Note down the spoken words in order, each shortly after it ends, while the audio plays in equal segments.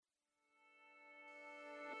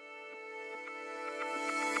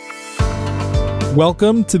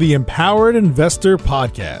Welcome to the Empowered Investor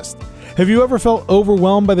Podcast. Have you ever felt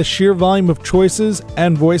overwhelmed by the sheer volume of choices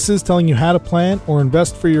and voices telling you how to plan or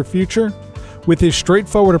invest for your future? With his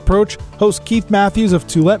straightforward approach, host Keith Matthews of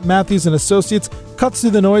Toulette Matthews & Associates cuts through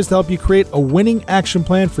the noise to help you create a winning action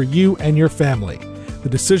plan for you and your family. The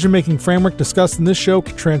decision-making framework discussed in this show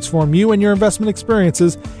can transform you and your investment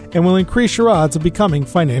experiences and will increase your odds of becoming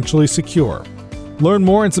financially secure. Learn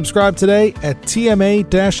more and subscribe today at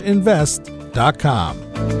tma-invest.com.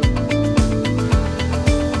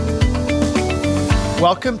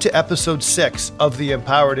 Welcome to episode 6 of The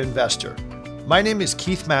Empowered Investor. My name is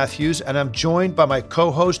Keith Matthews, and I'm joined by my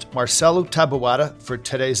co-host Marcelo Taboada for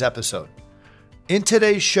today's episode. In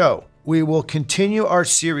today's show, we will continue our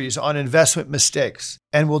series on investment mistakes,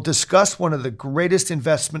 and we'll discuss one of the greatest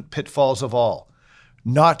investment pitfalls of all,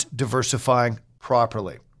 not diversifying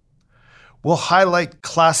properly. We'll highlight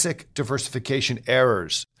classic diversification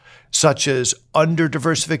errors, such as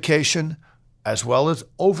under-diversification, as well as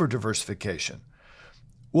over-diversification.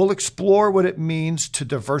 We'll explore what it means to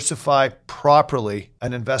diversify properly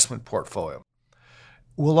an investment portfolio.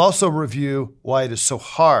 We'll also review why it is so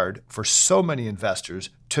hard for so many investors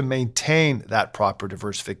to maintain that proper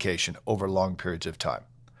diversification over long periods of time.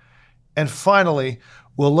 And finally,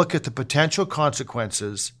 we'll look at the potential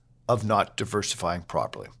consequences of not diversifying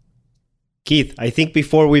properly. Keith, I think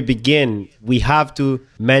before we begin, we have to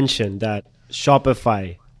mention that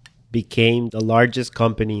Shopify became the largest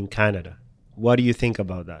company in Canada. What do you think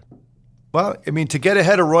about that? Well, to get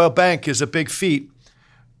ahead of Royal Bank is a big feat.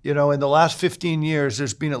 In the last 15 years,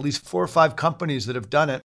 there's been at least 4 or 5 companies that have done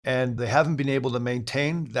it, and they haven't been able to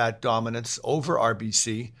maintain that dominance over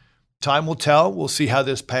RBC. Time will tell. We'll see how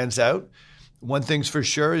this pans out. One thing's for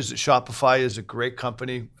sure is that Shopify is a great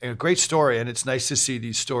company, a great story, and it's nice to see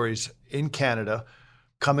these stories in Canada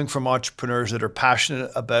coming from entrepreneurs that are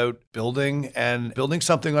passionate about building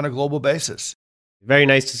something on a global basis. Very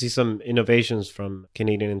nice to see some innovations from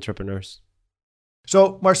Canadian entrepreneurs.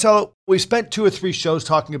 So, Marcelo, we spent 2 or 3 shows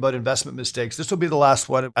talking about investment mistakes. This will be the last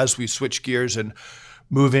one as we switch gears and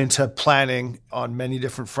move into planning on many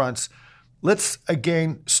different fronts. Let's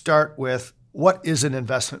again start with, what is an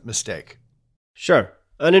investment mistake? Sure.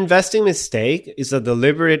 An investing mistake is a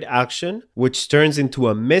deliberate action which turns into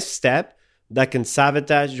a misstep that can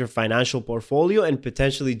sabotage your financial portfolio and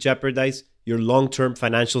potentially jeopardize your long-term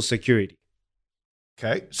financial security.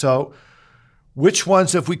 Okay, so which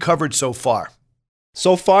ones have we covered so far?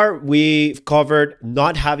 So far, we've covered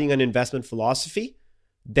not having an investment philosophy.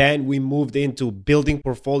 Then we moved into building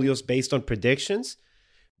portfolios based on predictions.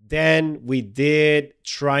 Then we did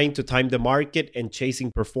trying to time the market and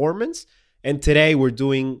chasing performance. And today we're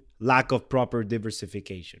doing lack of proper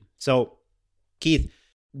diversification. So, Keith,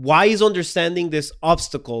 why is understanding these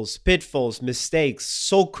obstacles, pitfalls, mistakes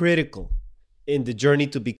so critical in the journey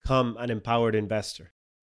to become an empowered investor?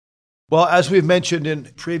 Well, as we've mentioned in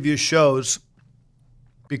previous shows,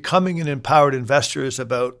 becoming an empowered investor is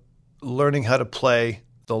about learning how to play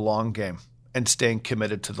the long game and staying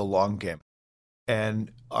committed to the long game.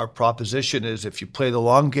 And our proposition is, if you play the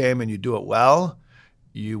long game and you do it well,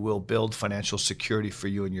 you will build financial security for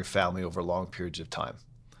you and your family over long periods of time.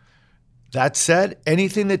 That said,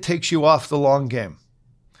 anything that takes you off the long game,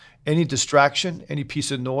 any distraction, any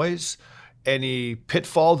piece of noise, any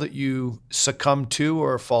pitfall that you succumb to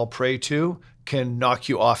or fall prey to can knock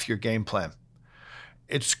you off your game plan.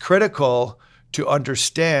 It's critical to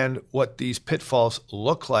understand what these pitfalls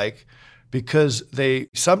look like, because they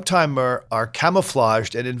sometimes are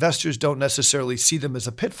camouflaged and investors don't necessarily see them as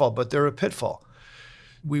a pitfall, but they're a pitfall.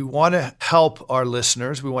 We want to help our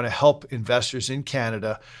listeners, we want to help investors in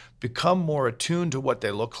Canada become more attuned to what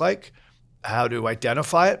they look like, how to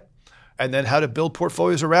identify it, and then how to build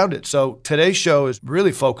portfolios around it. So today's show is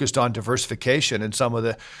really focused on diversification and some of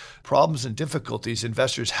the problems and difficulties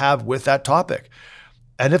investors have with that topic.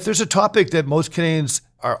 And if there's a topic that most Canadians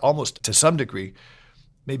are almost to some degree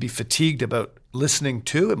maybe fatigued about listening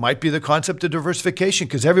to, it might be the concept of diversification,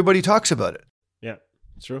 because everybody talks about it. Yeah,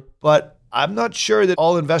 it's true. But I'm not sure that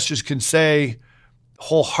all investors can say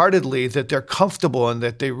wholeheartedly that they're comfortable and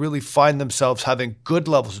that they really find themselves having good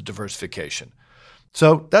levels of diversification.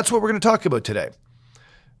 So that's what we're going to talk about today.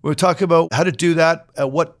 We'll talk about how to do that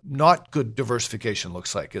and what not good diversification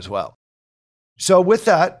looks like as well. So with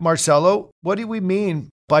that, Marcelo, what do we mean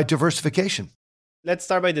by diversification? Let's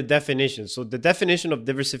start by the definition. So the definition of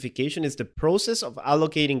diversification is the process of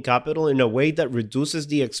allocating capital in a way that reduces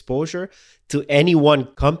the exposure to any one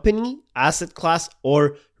company, asset class,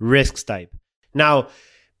 or risk type. Now,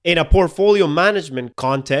 in a portfolio management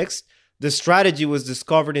context, the strategy was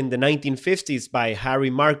discovered in the 1950s by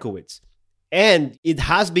Harry Markowitz. And it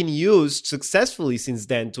has been used successfully since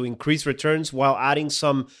then to increase returns while adding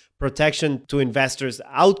some protection to investors'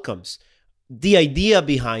 outcomes. The idea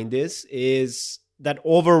behind this is that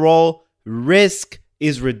overall risk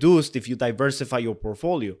is reduced if you diversify your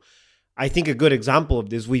portfolio. I think a good example of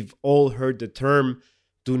this, we've all heard the term,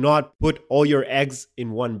 do not put all your eggs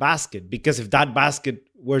in one basket, because if that basket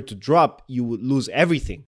were to drop, you would lose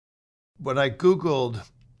everything. When I Googled,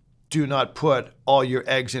 do not put all your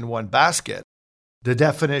eggs in one basket, the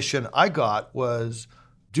definition I got was,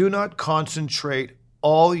 do not concentrate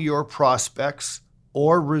all your prospects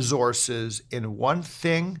or resources in one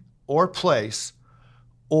thing or place,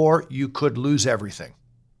 or you could lose everything.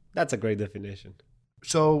 That's a great definition.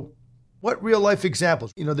 So what real life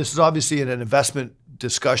examples? This is obviously an investment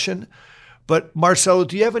discussion, but Marcelo,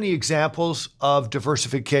 do you have any examples of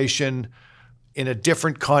diversification in a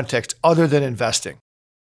different context other than investing?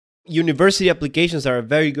 University applications are a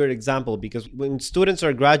very good example, because when students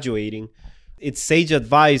are graduating, it's sage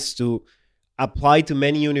advice to apply to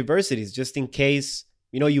many universities just in case,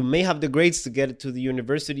 you may have the grades to get to the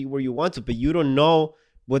university where you want to, but you don't know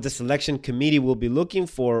what the selection committee will be looking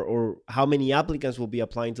for or how many applicants will be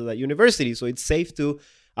applying to that university. So it's safe to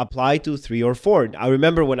apply to 3 or 4. I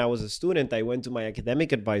remember when I was a student, I went to my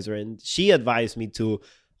academic advisor and she advised me to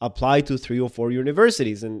apply to 3 or 4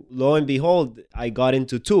 universities. And lo and behold, I got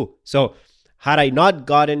into 2. So had I not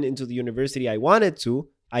gotten into the university I wanted to,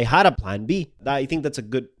 I had a plan B. I think that's a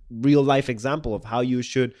good real life example of how you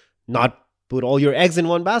should not put all your eggs in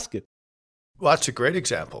one basket. Well, that's a great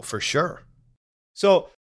example for sure. So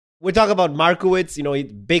we talk about Markowitz,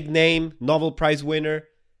 big name, Nobel Prize winner.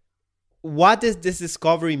 What does this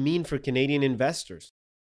discovery mean for Canadian investors?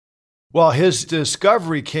 Well, his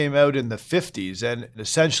discovery came out in the 50s, and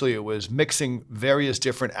essentially it was mixing various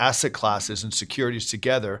different asset classes and securities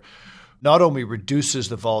together. Not only reduces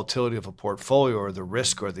the volatility of a portfolio or the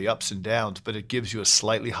risk or the ups and downs, but it gives you a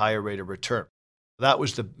slightly higher rate of return. That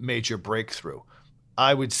was the major breakthrough.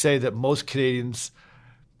 I would say that most Canadians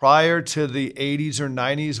prior to the 80s or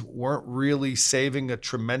 90s weren't really saving a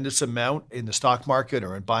tremendous amount in the stock market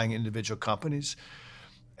or in buying individual companies.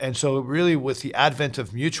 And so really with the advent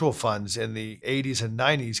of mutual funds in the 80s and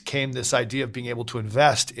 90s came this idea of being able to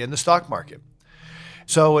invest in the stock market.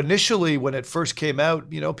 So initially when it first came out,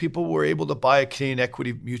 people were able to buy a Canadian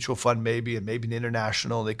equity mutual fund maybe and maybe an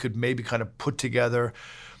international. They could maybe kind of put together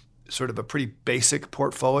sort of a pretty basic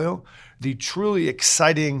portfolio. The truly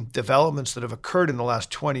exciting developments that have occurred in the last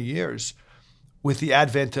 20 years with the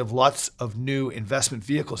advent of lots of new investment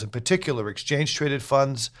vehicles, in particular exchange-traded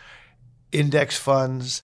funds, index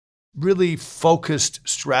funds, really focused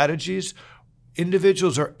strategies,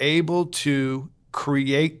 individuals are able to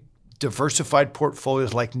create diversified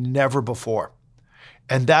portfolios like never before.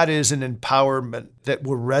 And that is an empowerment that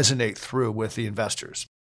will resonate through with the investors.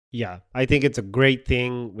 Yeah, I think it's a great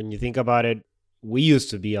thing when you think about it. We used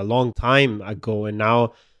to be a long time ago, and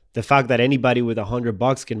now the fact that anybody with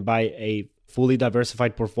 $100 can buy a fully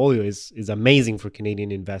diversified portfolio is amazing for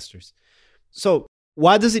Canadian investors. So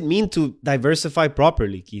what does it mean to diversify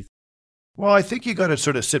properly, Keith? Well, I think you got to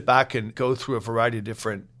sort of sit back and go through a variety of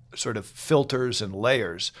different sort of filters and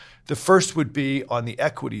layers. The first would be on the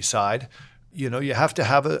equity side. You have to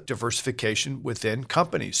have a diversification within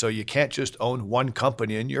companies. So you can't just own one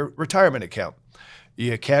company in your retirement account.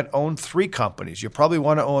 You can't own 3 companies. You probably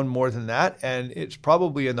want to own more than that. And it's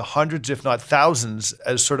probably in the hundreds, if not thousands,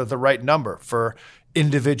 as sort of the right number for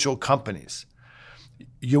individual companies.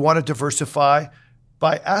 You want to diversify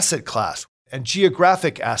by asset class and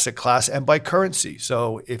geographic asset class and by currency.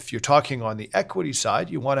 So if you're talking on the equity side,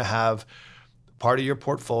 you want to have part of your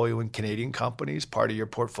portfolio in Canadian companies, part of your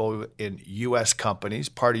portfolio in US companies,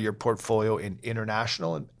 part of your portfolio in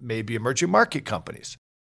international and maybe emerging market companies.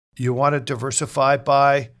 You want to diversify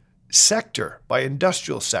by sector, by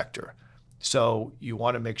industrial sector. So you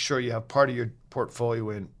want to make sure you have part of your portfolio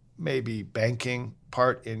in maybe banking,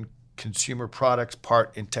 part in consumer products,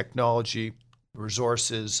 part in technology,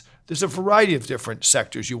 resources. There's a variety of different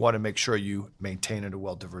sectors you want to make sure you maintain in a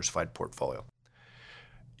well-diversified portfolio.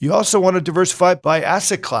 You also want to diversify by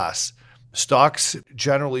asset class. Stocks,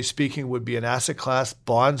 generally speaking, would be an asset class.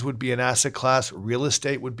 Bonds would be an asset class. Real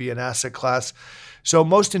estate would be an asset class. So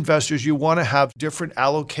most investors, you want to have different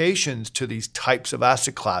allocations to these types of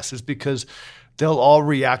asset classes because they'll all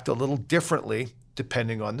react a little differently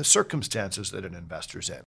depending on the circumstances that an investor's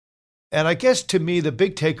in. And I guess to me, the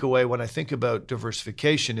big takeaway when I think about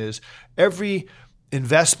diversification is every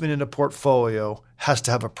investment in a portfolio has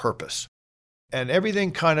to have a purpose. And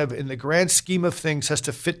everything kind of in the grand scheme of things has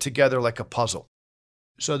to fit together like a puzzle.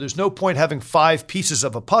 So there's no point having 5 pieces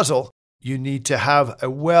of a puzzle. You need to have a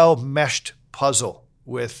well-meshed puzzle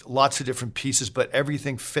with lots of different pieces, but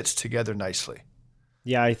everything fits together nicely.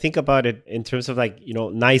 Yeah, I think about it in terms of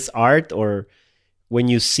nice art, or when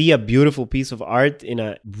you see a beautiful piece of art in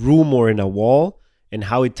a room or in a wall and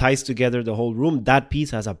how it ties together the whole room, that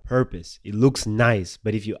piece has a purpose. It looks nice.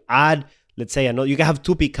 But if you add, let's say, you can have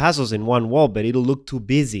two Picassos in one wall, but it'll look too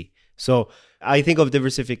busy. So I think of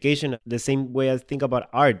diversification the same way I think about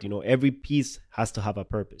art. Every piece has to have a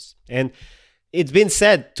purpose. And it's been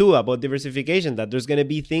said too about diversification that there's going to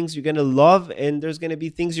be things you're going to love and there's going to be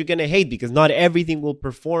things you're going to hate, because not everything will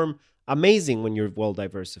perform amazing when you're well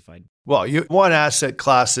diversified. Well, you want asset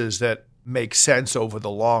classes that make sense over the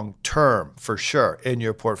long term, for sure, in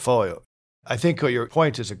your portfolio. I think your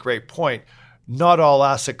point is a great point. Not all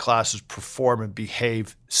asset classes perform and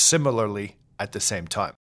behave similarly at the same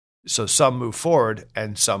time. So some move forward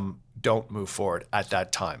and some don't move forward at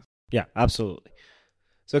that time. Yeah, absolutely.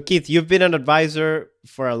 So Keith, you've been an advisor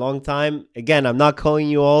for a long time. Again, I'm not calling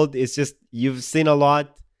you old. It's just you've seen a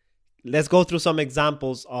lot. Let's go through some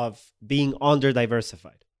examples of being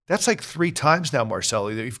under-diversified. That's like 3 times now,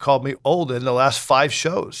 Marcelo, that you've called me old in the last 5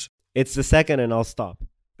 shows. It's the second and I'll stop.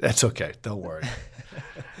 That's okay. Don't worry.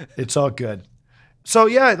 It's all good. So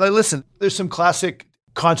yeah, listen, there's some classic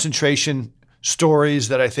concentration stories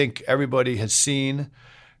that I think everybody has seen.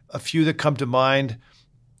 A few that come to mind.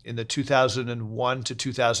 In the 2001 to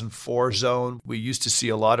 2004 zone, we used to see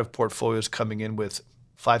a lot of portfolios coming in with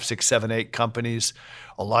 5, 6, 7, 8 companies,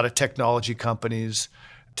 a lot of technology companies.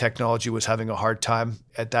 Technology was having a hard time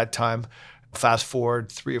at that time. Fast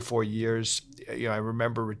forward 3 or 4 years, I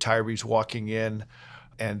remember retirees walking in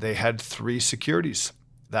and they had 3 securities.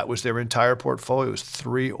 That was their entire portfolio. It was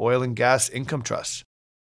 3 oil and gas income trusts.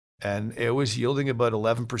 And it was yielding about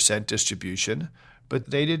 11% distribution, but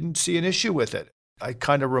they didn't see an issue with it. I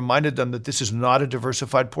kind of reminded them that this is not a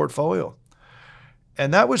diversified portfolio.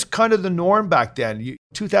 And that was kind of the norm back then.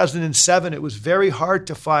 2007, it was very hard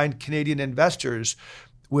to find Canadian investors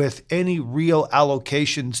with any real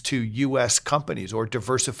allocations to U.S. companies or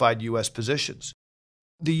diversified U.S. positions.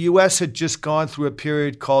 The U.S. had just gone through a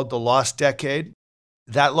period called the Lost Decade.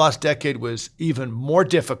 That lost decade was even more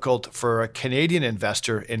difficult for a Canadian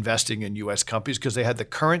investor investing in U.S. companies because they had the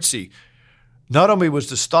currency. Not only was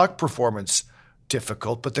the stock performance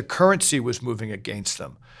difficult, but the currency was moving against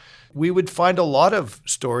them. We would find a lot of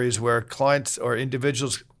stories where clients or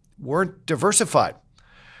individuals weren't diversified.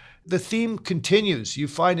 The theme continues. You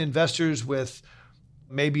find investors with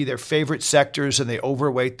maybe their favorite sectors and they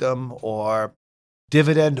overweight them, or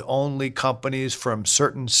dividend-only companies from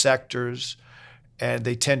certain sectors, and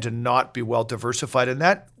they tend to not be well diversified. And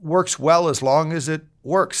that works well as long as it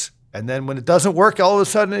works. And then when it doesn't work, all of a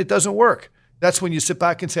sudden it doesn't work. That's when you sit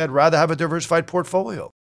back and say, I'd rather have a diversified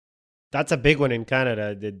portfolio. That's a big one in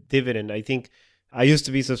Canada, the dividend. I think I used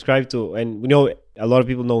to be subscribed to, and a lot of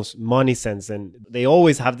people know Money Sense, and they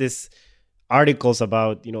always have this articles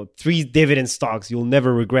about, 3 dividend stocks you'll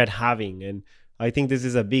never regret having. And I think this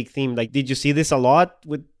is a big theme. Did you see this a lot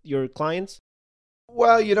with your clients?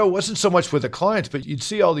 Well, it wasn't so much with the clients, but you'd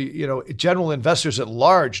see all the, general investors at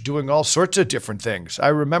large doing all sorts of different things. I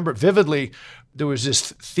remember vividly, there was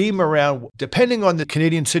this theme around, depending on the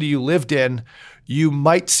Canadian city you lived in, you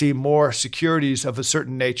might see more securities of a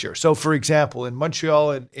certain nature. So for example, in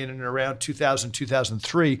Montreal in and around 2000,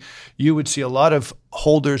 2003, you would see a lot of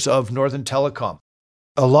holders of Northern Telecom,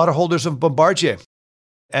 a lot of holders of Bombardier.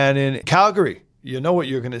 And in Calgary, you know what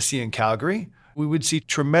you're going to see in Calgary. We would see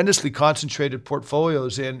tremendously concentrated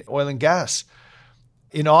portfolios in oil and gas.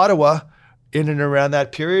 In Ottawa, in and around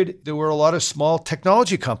that period, there were a lot of small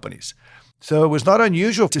technology companies. So it was not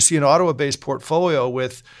unusual to see an Ottawa-based portfolio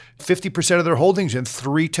with 50% of their holdings in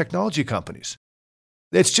 3 technology companies.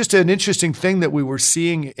 It's just an interesting thing that we were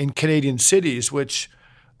seeing in Canadian cities, which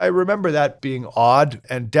I remember that being odd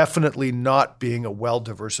and definitely not being a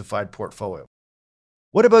well-diversified portfolio.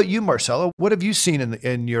 What about you, Marcelo? What have you seen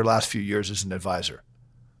in your last few years as an advisor?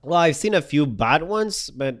 Well, I've seen a few bad ones,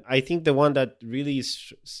 but I think the one that really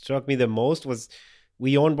struck me the most was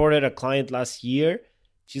we onboarded a client last year.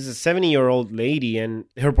 She's a 70-year-old lady, and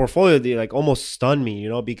her portfolio almost stunned me,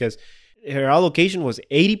 because her allocation was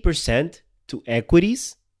 80% to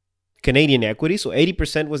equities, Canadian equities. So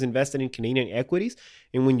 80% was invested in Canadian equities.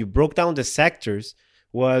 And when you broke down the sectors,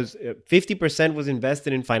 was 50% was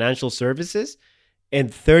invested in financial services, and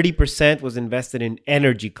 30% was invested in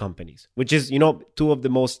energy companies, which is, 2 of the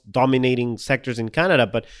most dominating sectors in Canada.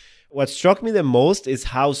 But what struck me the most is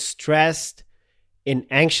how stressed and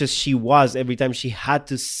anxious she was every time she had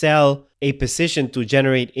to sell a position to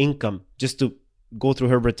generate income just to go through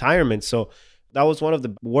her retirement. So that was one of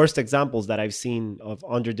the worst examples that I've seen of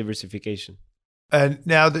under diversification. And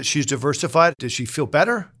now that she's diversified, does she feel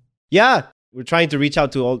better? Yeah, we're trying to reach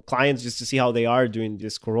out to all clients just to see how they are during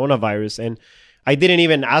this coronavirus. And I didn't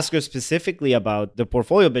even ask her specifically about the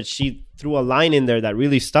portfolio, but she threw a line in there that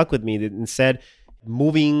really stuck with me and said,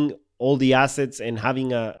 moving all the assets and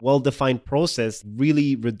having a well-defined process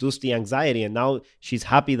really reduced the anxiety. And now she's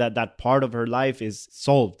happy that that part of her life is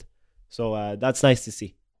solved. So that's nice to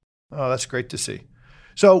see. Oh, that's great to see.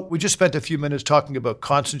 So we just spent a few minutes talking about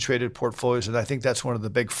concentrated portfolios, and I think that's one of the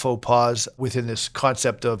big faux pas within this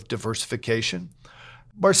concept of diversification.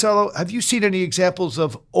 Marcelo, have you seen any examples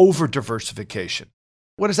of over-diversification?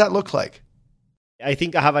 What does that look like? I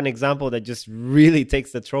think I have an example that just really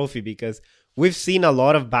takes the trophy because we've seen a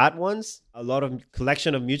lot of bad ones, a lot of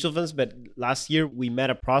collection of mutual funds, but last year we met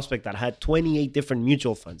a prospect that had 28 different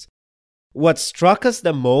mutual funds. What struck us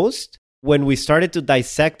the most when we started to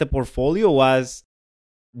dissect the portfolio was,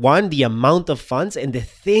 one, the amount of funds and the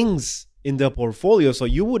things in the portfolio. So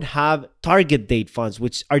you would have target date funds,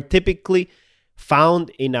 which are typically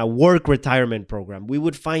found in a work retirement program. We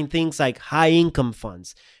would find things like high income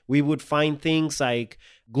funds. We would find things like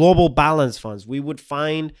global balance funds. We would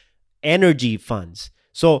find energy funds.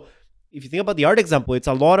 So if you think about the art example, it's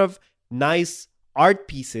a lot of nice art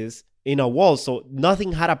pieces in a wall. So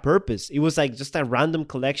nothing had a purpose. It was like just a random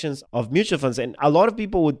collections of mutual funds. And a lot of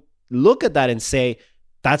people would look at that and say,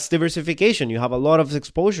 that's diversification. You have a lot of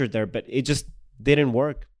exposure there, but it just didn't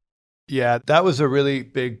work. Yeah, that was a really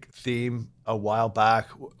big theme a while back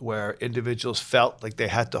where individuals felt like they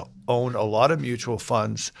had to own a lot of mutual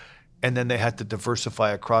funds and then they had to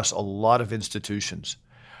diversify across a lot of institutions.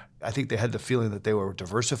 I think they had the feeling that they were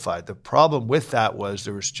diversified. The problem with that was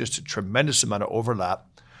there was just a tremendous amount of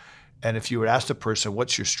overlap. And if you would ask the person,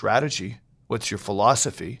 what's your strategy? What's your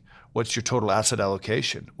philosophy? What's your total asset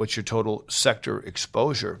allocation? What's your total sector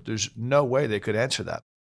exposure? There's no way they could answer that.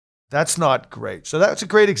 That's not great. So that's a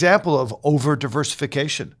great example of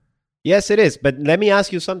over-diversification. Yes, it is. But let me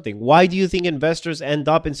ask you something. Why do you think investors end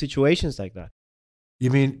up in situations like that? You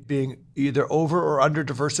mean being either over or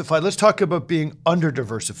under-diversified? Let's talk about being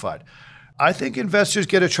under-diversified. I think investors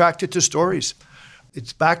get attracted to stories.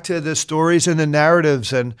 It's back to the stories and the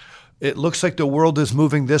narratives, and it looks like the world is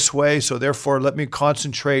moving this way, so therefore let me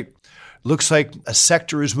concentrate. Looks like a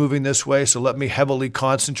sector is moving this way, so let me heavily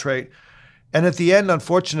concentrate. And at the end,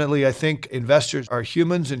 unfortunately, I think investors are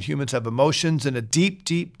humans and humans have emotions. And a deep,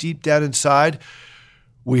 deep, deep down inside,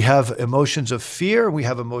 we have emotions of fear. We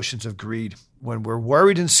have emotions of greed. When we're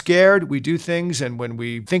worried and scared, we do things. And when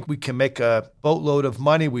we think we can make a boatload of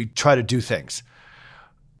money, we try to do things.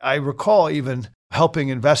 I recall even helping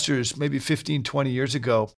investors maybe 15, 20 years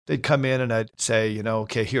ago. They'd come in and I'd say,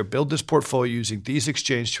 okay, here, build this portfolio using these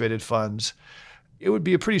exchange-traded funds. It would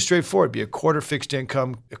be a pretty straightforward. It'd be a quarter fixed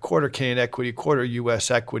income, a quarter Canadian equity, quarter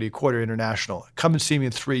U.S. equity, quarter international. Come and see me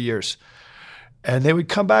in 3 years. And they would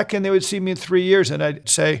come back and they would see me in 3 years. And I'd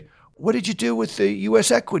say, what did you do with the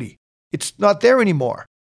U.S. equity? It's not there anymore.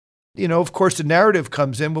 Of course, the narrative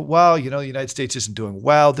comes in, but the United States isn't doing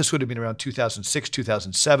well. This would have been around 2006,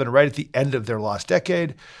 2007, right at the end of their lost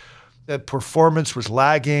decade. The performance was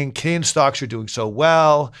lagging. Canadian stocks are doing so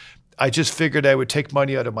well. I just figured I would take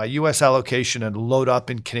money out of my U.S. allocation and load up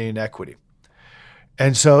in Canadian equity.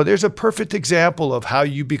 And so there's a perfect example of how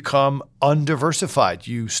you become undiversified.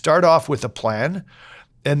 You start off with a plan,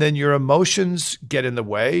 and then your emotions get in the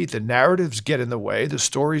way, the narratives get in the way, the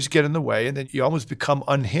stories get in the way, and then you almost become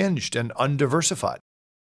unhinged and undiversified.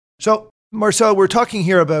 So, Marcel, we're talking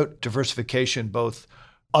here about diversification, both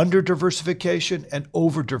under-diversification and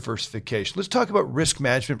over-diversification. Let's talk about risk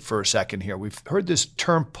management for a second here. We've heard this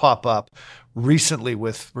term pop up recently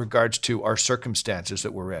with regards to our circumstances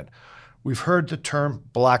that we're in. We've heard the term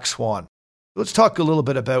black swan. Let's talk a little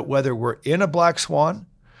bit about whether we're in a black swan.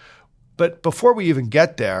 But before we even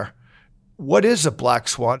get there, what is a black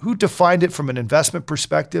swan? Who defined it from an investment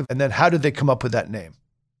perspective? And then how did they come up with that name?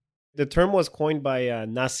 The term was coined by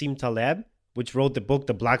Nassim Taleb, which wrote the book,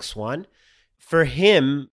 The Black Swan. For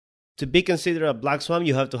him, to be considered a black swan,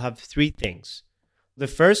 you have to have three things. The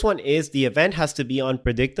first one is the event has to be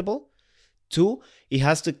unpredictable. 2, it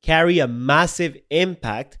has to carry a massive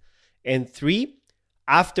impact. And 3,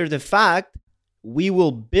 after the fact, we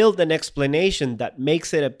will build an explanation that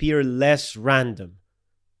makes it appear less random.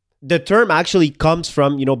 The term actually comes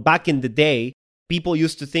from, back in the day, people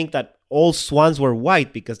used to think that all swans were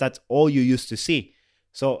white because that's all you used to see.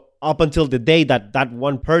 So up until the day that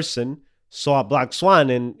one person saw a black swan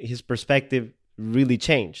and his perspective really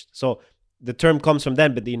changed. So the term comes from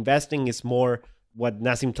then, but the investing is more what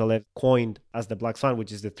Nassim Taleb coined as the black swan,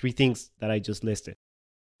 which is the three things that I just listed.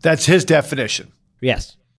 That's his definition.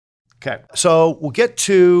 Yes. Okay. So we'll get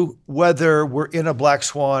to whether we're in a black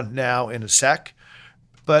swan now in a sec,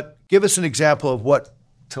 but give us an example of what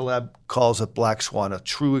Taleb calls a black swan, a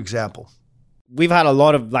true example. We've had a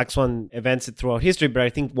lot of black swan events throughout history, but I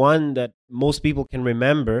think one that most people can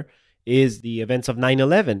remember is the events of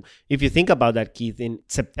 9/11. If you think about that, Keith, in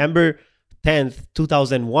September 10th,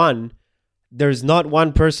 2001, there's not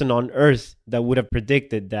one person on Earth that would have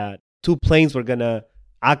predicted that two planes were going to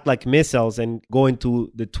act like missiles and go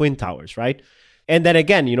into the Twin Towers, right? And then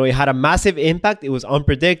again, it had a massive impact. It was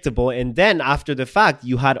unpredictable. And then after the fact,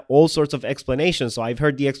 you had all sorts of explanations. So I've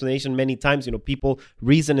heard the explanation many times. People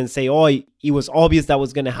reason and say, oh, it was obvious that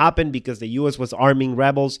was going to happen because the US was arming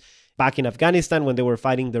rebels back in Afghanistan when they were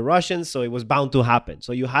fighting the Russians. So it was bound to happen.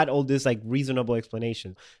 So you had all this reasonable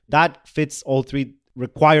explanation. That fits all three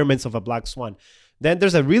requirements of a black swan. Then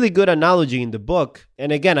there's a really good analogy in the book.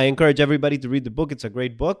 And again, I encourage everybody to read the book. It's a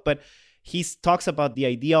great book. But he talks about the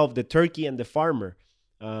idea of the turkey and the farmer.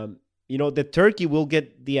 The turkey will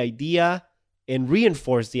get the idea and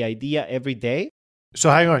reinforce the idea every day.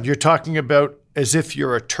 So hang on. You're talking about as if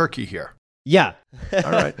you're a turkey here. Yeah.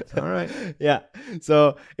 All right. Yeah.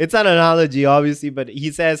 So it's an analogy, obviously. But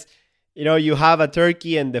he says, you have a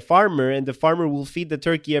turkey and the farmer will feed the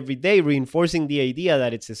turkey every day, reinforcing the idea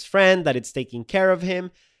that it's his friend, that it's taking care of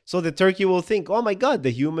him. So the turkey will think, oh my God, the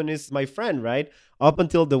human is my friend, right? Up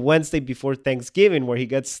until the Wednesday before Thanksgiving where he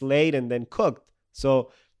gets slayed and then cooked.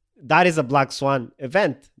 So that is a black swan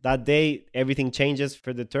event. That day, everything changes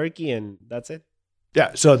for the turkey and that's it.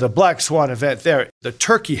 Yeah. So the black swan event there, the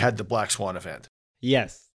turkey had the black swan event.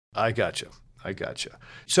 Yes. I gotcha.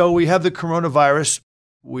 So we have the coronavirus.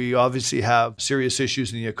 We obviously have serious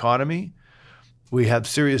issues in the economy. We have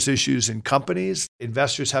serious issues in companies.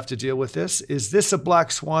 Investors have to deal with this. Is this a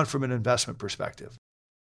black swan from an investment perspective?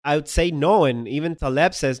 I would say no. And even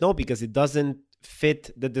Taleb says no, because it doesn't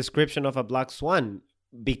fit the description of a black swan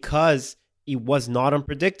because it was not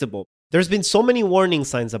unpredictable. There's been so many warning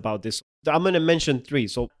signs about this. I'm going to mention three.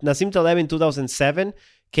 So Nassim Taleb in 2007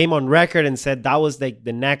 came on record and said that was the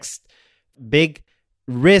next big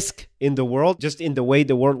risk in the world, just in the way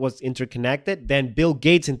the world was interconnected. Then Bill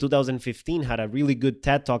Gates in 2015 had a really good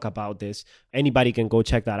TED talk about this. Anybody can go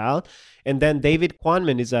check that out. And then David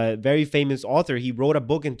Quammen is a very famous author. He wrote a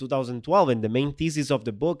book in 2012, and the main thesis of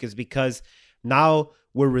the book is because now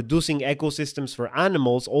we're reducing ecosystems for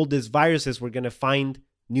animals, all these viruses, we're going to find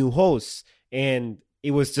new hosts. And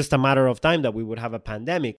it was just a matter of time that we would have a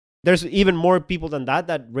pandemic. There's even more people than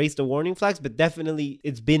that raised the warning flags, but definitely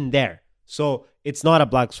it's been there. So it's not a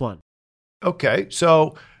black swan. Okay.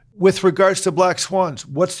 So with regards to black swans,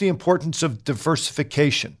 what's the importance of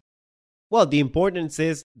diversification? Well, the importance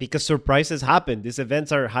is because surprises happen. These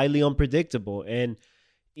events are highly unpredictable. And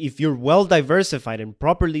if you're well diversified and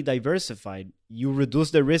properly diversified, you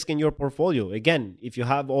reduce the risk in your portfolio. Again, if you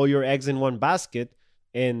have all your eggs in one basket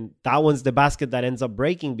and that one's the basket that ends up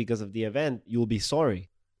breaking because of the event, you'll be sorry.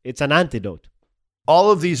 It's an antidote.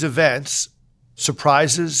 All of these events,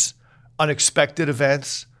 surprises, unexpected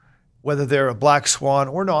events, whether they're a black swan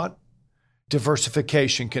or not,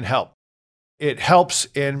 diversification can help. It helps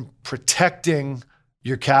in protecting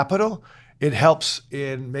your capital. It helps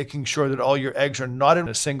in making sure that all your eggs are not in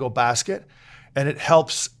a single basket. And it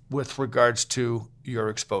helps with regards to your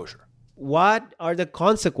exposure. What are the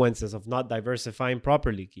consequences of not diversifying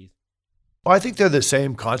properly, Keith? Well, I think they're the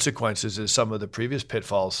same consequences as some of the previous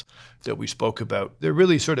pitfalls that we spoke about. There are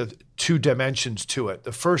really sort of two dimensions to it.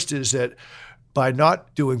 The first is that by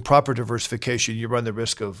not doing proper diversification, you run the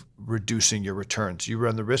risk of reducing your returns. You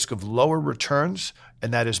run the risk of lower returns,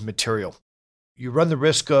 and that is material. You run the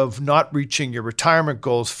risk of not reaching your retirement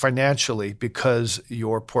goals financially because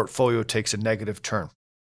your portfolio takes a negative turn.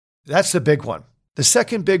 That's the big one. The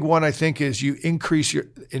second big one, I think, is you increase your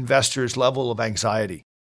investors' level of anxiety.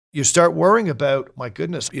 You start worrying about, my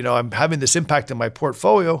goodness, I'm having this impact on my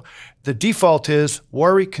portfolio. The default is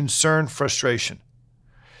worry, concern, frustration.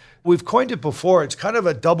 We've coined it before. It's kind of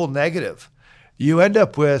a double negative. You end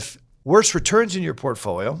up with worse returns in your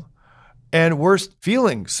portfolio and worse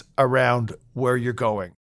feelings around where you're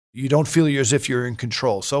going. You don't feel as if you're in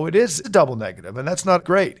control. So it is a double negative, and that's not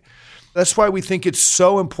great. That's why we think it's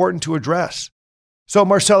so important to address. So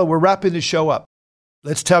Marcelo, we're wrapping the show up.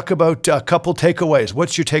 Let's talk about a couple takeaways.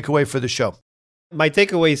 What's your takeaway for the show? My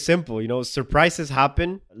takeaway is simple. Surprises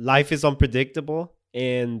happen. Life is unpredictable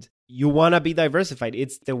and you want to be diversified.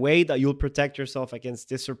 It's the way that you'll protect yourself against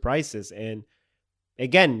these surprises. And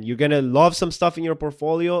again, you're going to love some stuff in your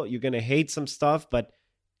portfolio. You're going to hate some stuff. But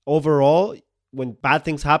overall, when bad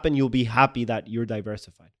things happen, you'll be happy that you're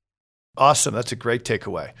diversified. Awesome. That's a great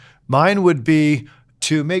takeaway. Mine would be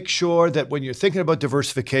to make sure that when you're thinking about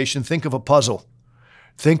diversification, think of a puzzle.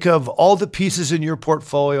 Think of all the pieces in your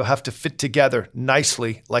portfolio have to fit together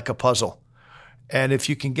nicely like a puzzle. And if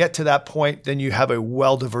you can get to that point, then you have a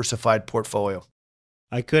well-diversified portfolio.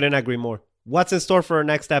 I couldn't agree more. What's in store for our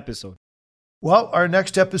next episode? Well, our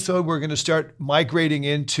next episode, we're going to start migrating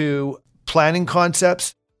into planning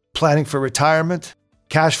concepts, planning for retirement,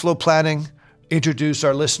 cash flow planning, introduce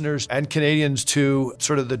our listeners and Canadians to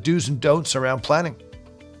sort of the do's and don'ts around planning.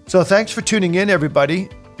 So thanks for tuning in, everybody.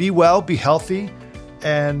 Be well, be healthy,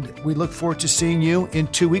 and we look forward to seeing you in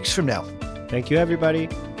 2 weeks from now. Thank you, everybody.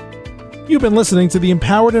 You've been listening to the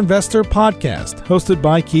Empowered Investor Podcast, hosted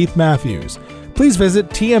by Keith Matthews. Please visit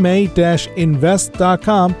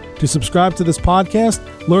tma-invest.com to subscribe to this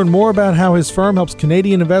podcast, learn more about how his firm helps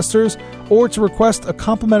Canadian investors, or to request a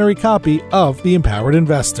complimentary copy of The Empowered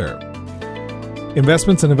Investor.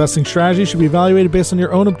 Investments and investing strategies should be evaluated based on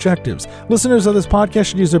your own objectives. Listeners of this podcast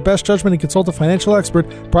should use their best judgment and consult a financial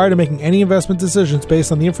expert prior to making any investment decisions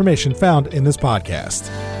based on the information found in this podcast.